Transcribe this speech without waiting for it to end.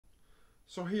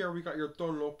So here we got your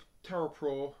Dunlop Terra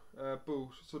Pro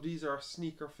boot. So these are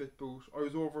sneaker fit boot. I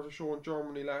was over at a show in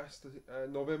Germany last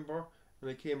November, and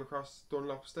I came across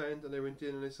Dunlop stand, and I went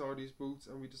in and I saw these boots,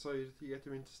 and we decided to get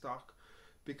them into stock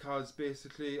because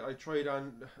basically I tried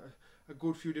on a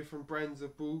good few different brands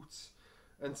of boots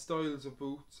and styles of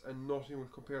boots, and nothing will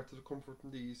compare to the comfort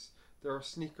in these. They're a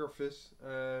sneaker fit.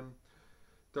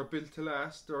 They're built to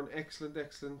last. They're an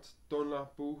excellent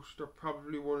Dunlop boot. They're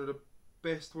probably one of the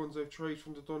best ones I've tried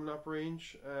from the Dunlop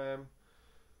range. I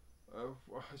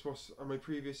suppose on my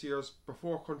previous years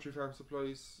before Country Farm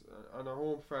Supplies on our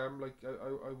home farm, like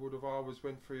I would have always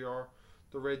went for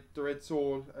the red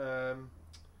sole,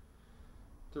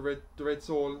 the red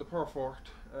sole and the Perfort,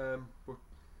 but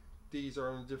these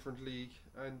are in a different league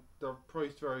and they're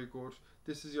priced very good.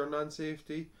 This is your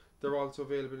non-safety. They're also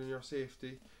available in your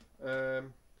safety.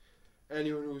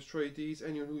 Anyone who's tried these,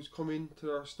 anyone who's come into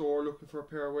our store looking for a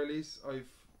pair of wellies, I've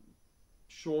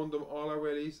shown them all our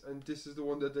wellies, and this is the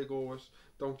one that they go with,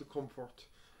 down to comfort.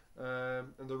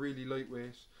 And they're really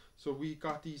lightweight. So we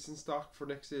got these in stock for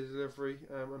next day delivery,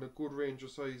 and a good range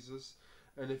of sizes.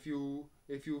 And if you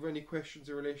have any questions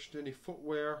in relation to any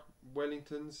footwear,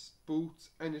 Wellingtons, boots,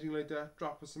 anything like that,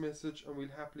 drop us a message and we'll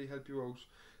happily help you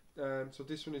out. So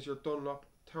this one is your Dunlop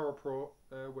Terra Pro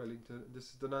Wellington. This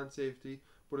is the non-safety,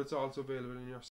 but it's also available in your